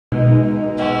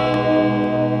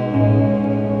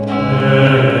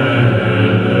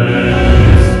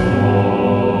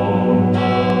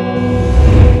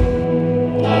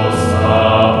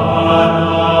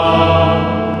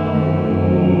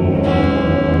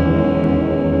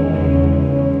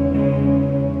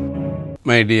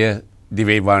My dear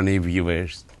Divyavani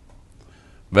viewers,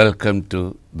 welcome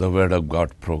to the Word of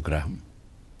God program.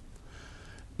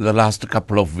 The last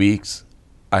couple of weeks,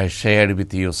 I shared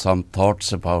with you some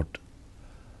thoughts about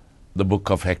the book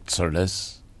of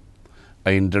Exodus.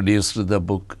 I introduced the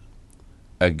book.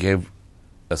 I gave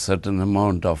a certain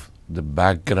amount of the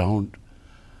background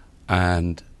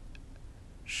and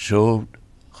showed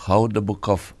how the book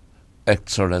of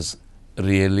Exodus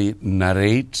really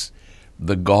narrates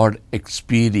the God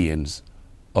experience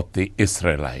of the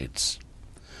Israelites.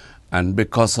 And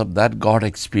because of that God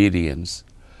experience,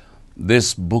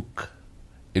 this book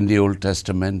in the Old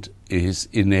Testament is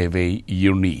in a way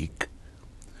unique.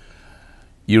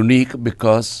 Unique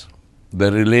because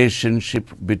the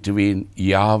relationship between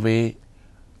Yahweh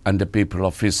and the people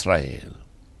of Israel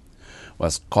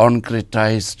was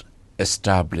concretized,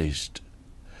 established,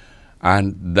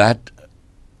 and that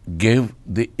gave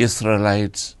the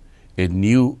Israelites a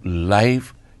new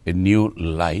life, a new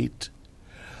light.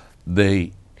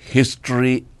 The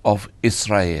history of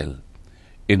Israel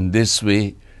in this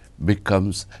way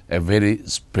becomes a very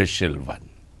special one.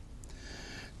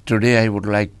 Today I would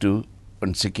like to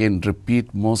once again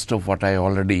repeat most of what I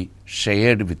already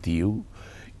shared with you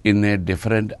in a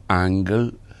different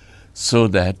angle so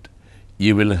that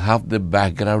you will have the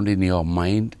background in your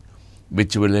mind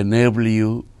which will enable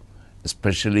you,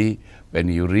 especially when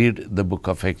you read the book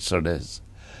of Exodus,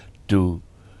 to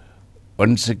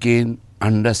once again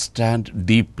understand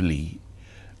deeply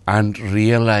and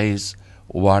realize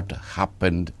what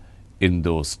happened in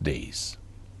those days.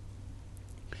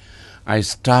 I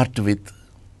start with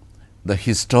the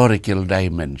historical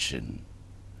dimension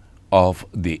of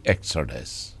the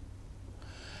Exodus.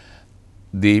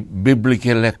 The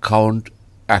biblical account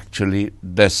actually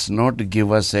does not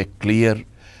give us a clear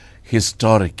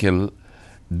historical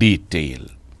detail,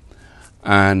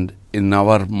 and in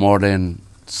our modern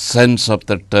sense of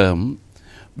the term,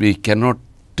 we cannot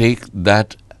take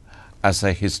that as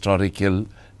a historical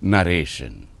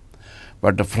narration.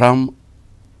 But from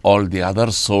all the other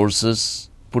sources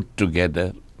put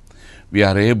together, we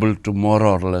are able to more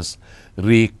or less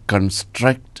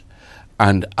reconstruct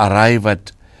and arrive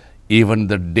at even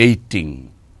the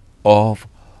dating of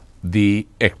the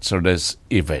Exodus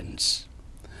events.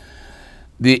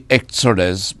 The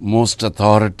Exodus, most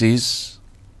authorities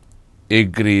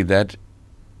agree that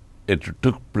it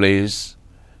took place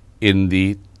in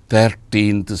the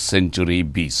 13th century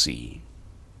BC.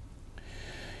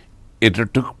 It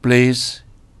took place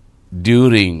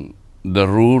during the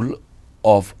rule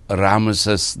of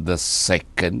Ramesses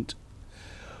II,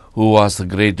 who was the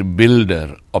great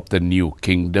builder of the new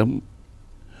kingdom,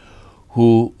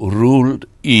 who ruled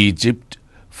Egypt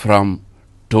from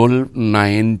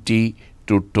 1290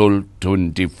 to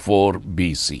 1224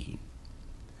 BC.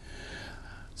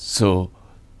 So,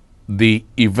 the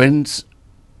events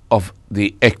of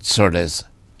the Exodus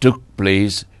took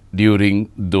place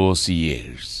during those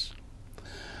years.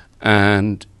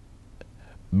 And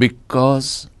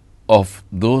because of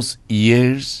those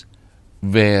years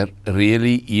were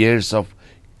really years of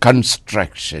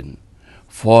construction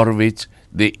for which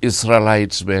the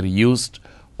Israelites were used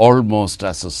almost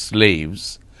as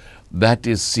slaves, that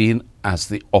is seen as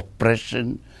the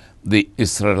oppression the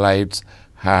Israelites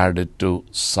had to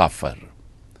suffer.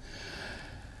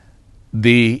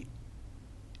 The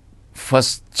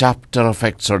first chapter of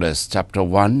Exodus, chapter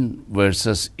 1,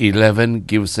 verses 11,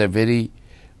 gives a very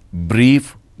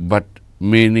brief but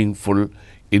meaningful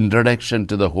introduction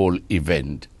to the whole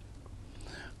event.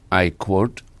 I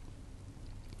quote,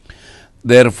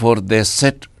 "Therefore they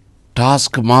set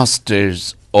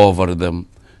taskmasters over them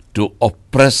to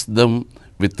oppress them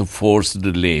with forced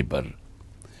labor.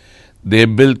 They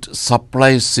built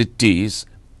supply cities,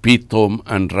 Pithom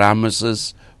and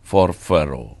Ramesses, for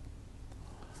Pharaoh."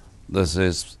 This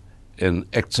is in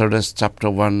Exodus chapter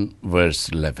 1, verse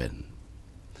 11.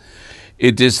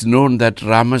 It is known that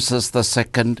Ramesses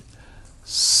II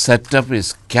set up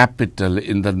his capital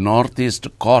in the northeast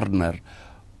corner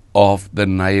of the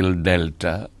Nile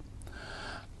Delta,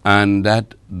 and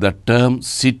that the term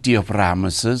city of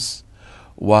Ramesses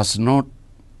was not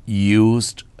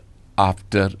used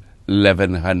after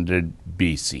 1100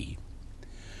 BC.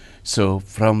 So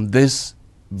from this,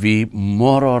 we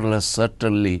more or less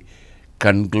certainly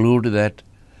conclude that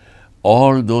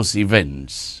all those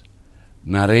events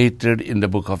narrated in the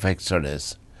book of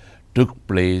Exodus took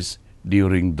place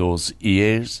during those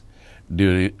years,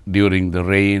 during the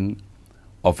reign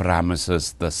of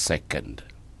Ramesses II.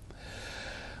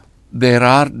 There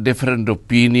are different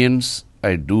opinions.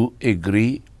 I do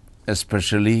agree,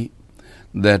 especially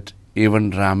that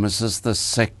even Ramesses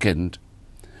II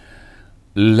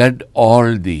led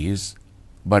all these,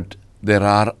 but there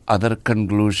are other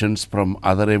conclusions from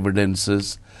other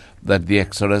evidences that the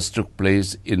Exodus took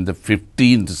place in the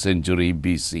 15th century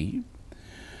BC.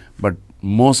 But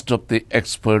most of the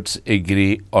experts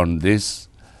agree on this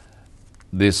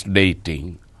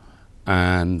dating,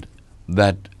 and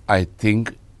that I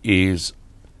think is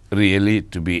really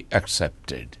to be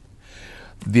accepted.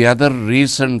 The other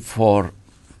reason for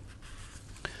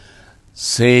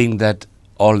saying that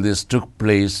all this took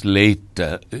place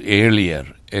earlier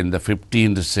in the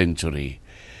 15th century,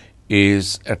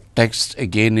 is a text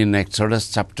again in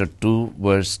Exodus chapter 2,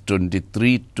 verse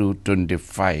 23 to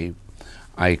 25.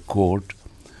 I quote,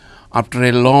 "After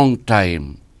a long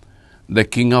time, the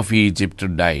king of Egypt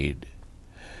died.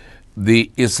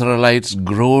 The Israelites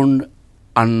groaned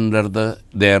under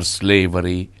their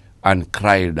slavery and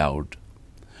cried out.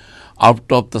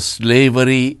 Out of the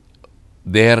slavery,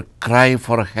 their cry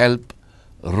for help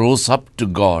rose up to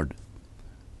God.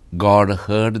 God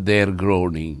heard their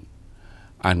groaning,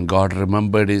 and God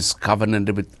remembered his covenant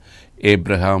with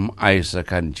Abraham,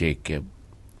 Isaac, and Jacob.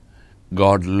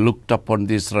 God looked upon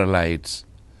the Israelites,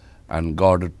 and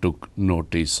God took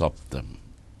notice of them."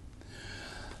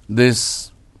 This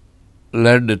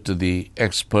led to the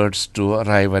experts to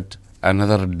arrive at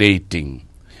another dating.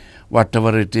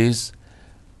 Whatever it is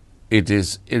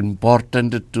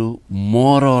important to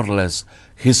more or less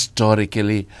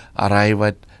historically arrive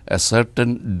at a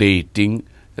certain dating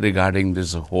regarding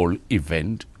this whole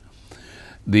event,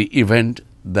 the event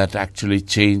that actually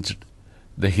changed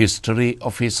the history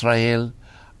of Israel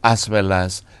as well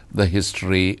as the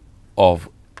history of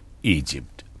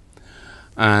Egypt.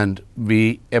 And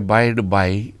we abide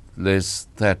by this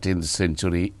 13th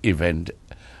century event,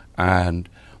 and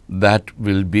that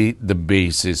will be the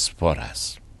basis for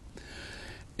us.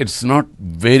 It's not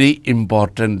very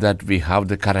important that we have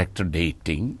the correct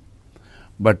dating,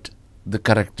 but the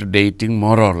correct dating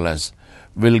more or less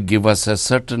will give us a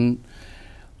certain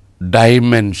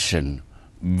dimension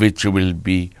which will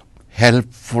be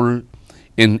helpful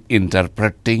in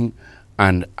interpreting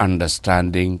and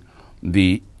understanding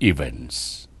the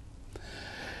events.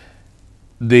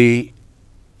 The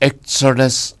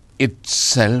Exodus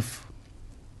itself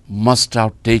must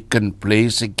have taken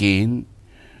place again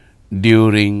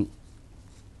during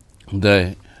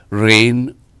the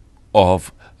reign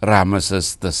of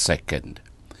Ramesses II.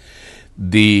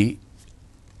 The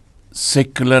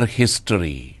secular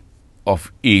history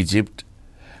of Egypt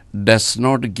does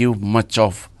not give much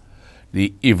of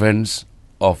the events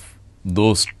of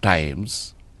those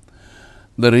times.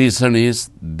 The reason is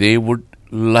they would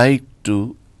like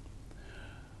to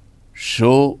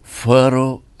show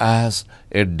Pharaoh as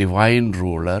a divine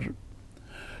ruler,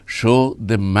 show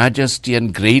the majesty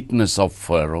and greatness of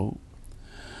Pharaoh,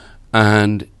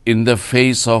 and in the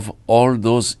face of all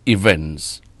those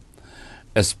events,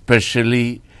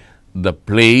 especially the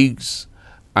plagues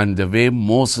and the way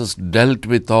Moses dealt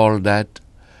with all that,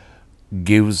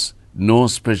 gives no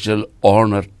special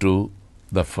honor to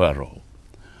the Pharaoh.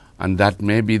 And that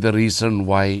may be the reason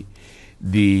why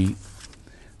the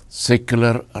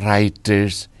secular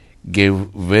writers gave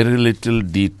very little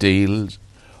details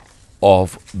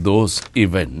of those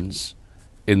events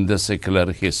in the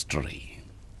secular history.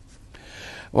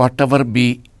 Whatever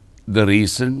be the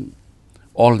reason,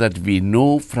 all that we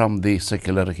know from the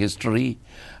secular history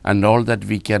and all that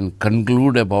we can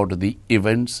conclude about the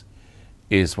events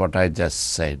is what I just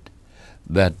said,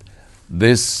 that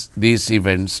these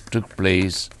events took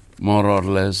place more or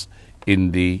less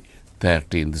in the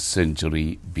 13th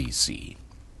century BC.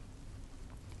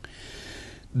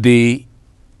 The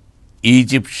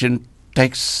Egyptian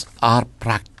texts are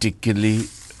practically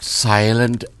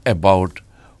silent about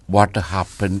what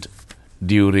happened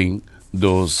during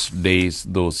those days,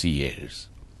 those years.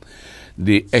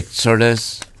 The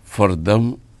Exodus for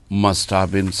them must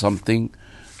have been something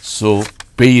so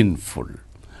painful,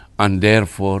 and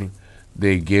therefore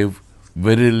they gave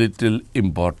very little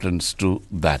importance to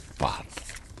that part.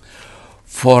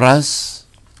 For us,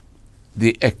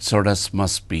 the Exodus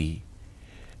must be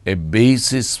a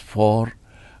basis for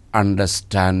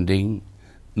understanding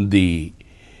the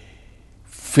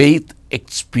faith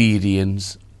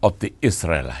experience of the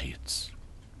Israelites.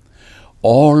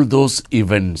 All those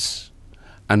events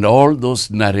and all those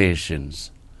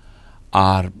narrations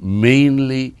are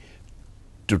mainly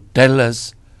to tell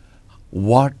us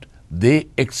what they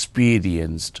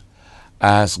experienced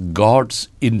as God's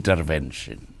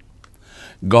intervention.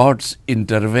 God's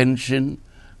intervention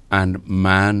and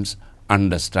man's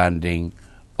understanding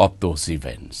of those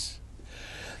events.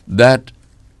 That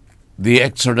the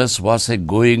Exodus was a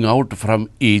going out from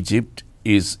Egypt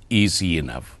is easy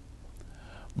enough.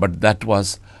 but that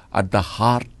was at the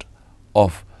heart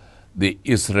of the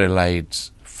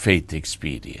Israelites' faith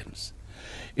experience.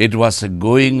 It was a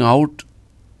going out,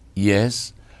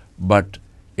 yes, but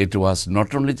it was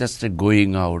not only just a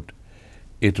going out,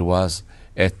 it was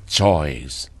a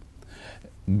choice.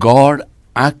 God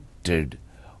acted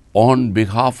on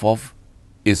behalf of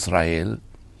Israel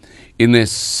in a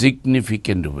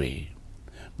significant way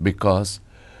because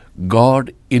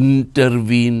God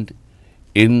intervened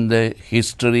in the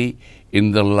history,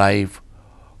 in the life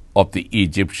of the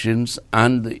Egyptians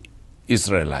and the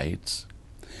Israelites.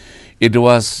 It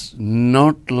was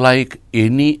not like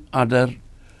any other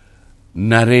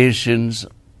narrations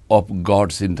of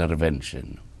God's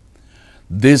intervention.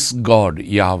 This God,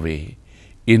 Yahweh,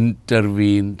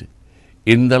 intervened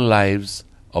in the lives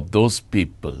of those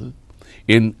people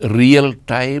in real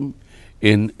time,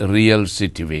 in real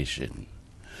situation.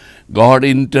 God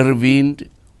intervened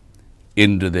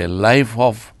into the life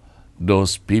of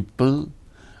those people,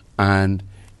 and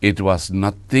it was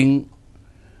nothing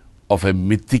of a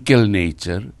mythical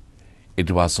nature.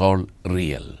 It was all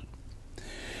real.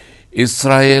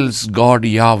 Israel's God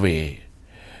Yahweh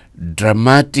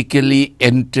dramatically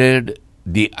entered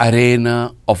the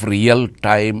arena of real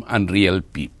time and real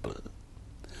people.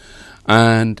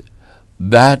 And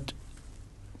that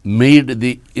made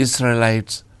the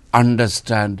Israelites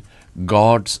understand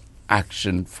God's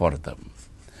action for them.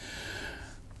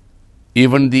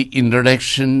 Even the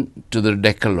introduction to the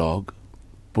Decalogue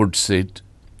puts it.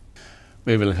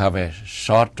 We will have a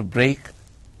short break.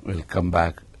 We'll come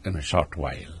back in a short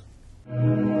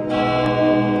while.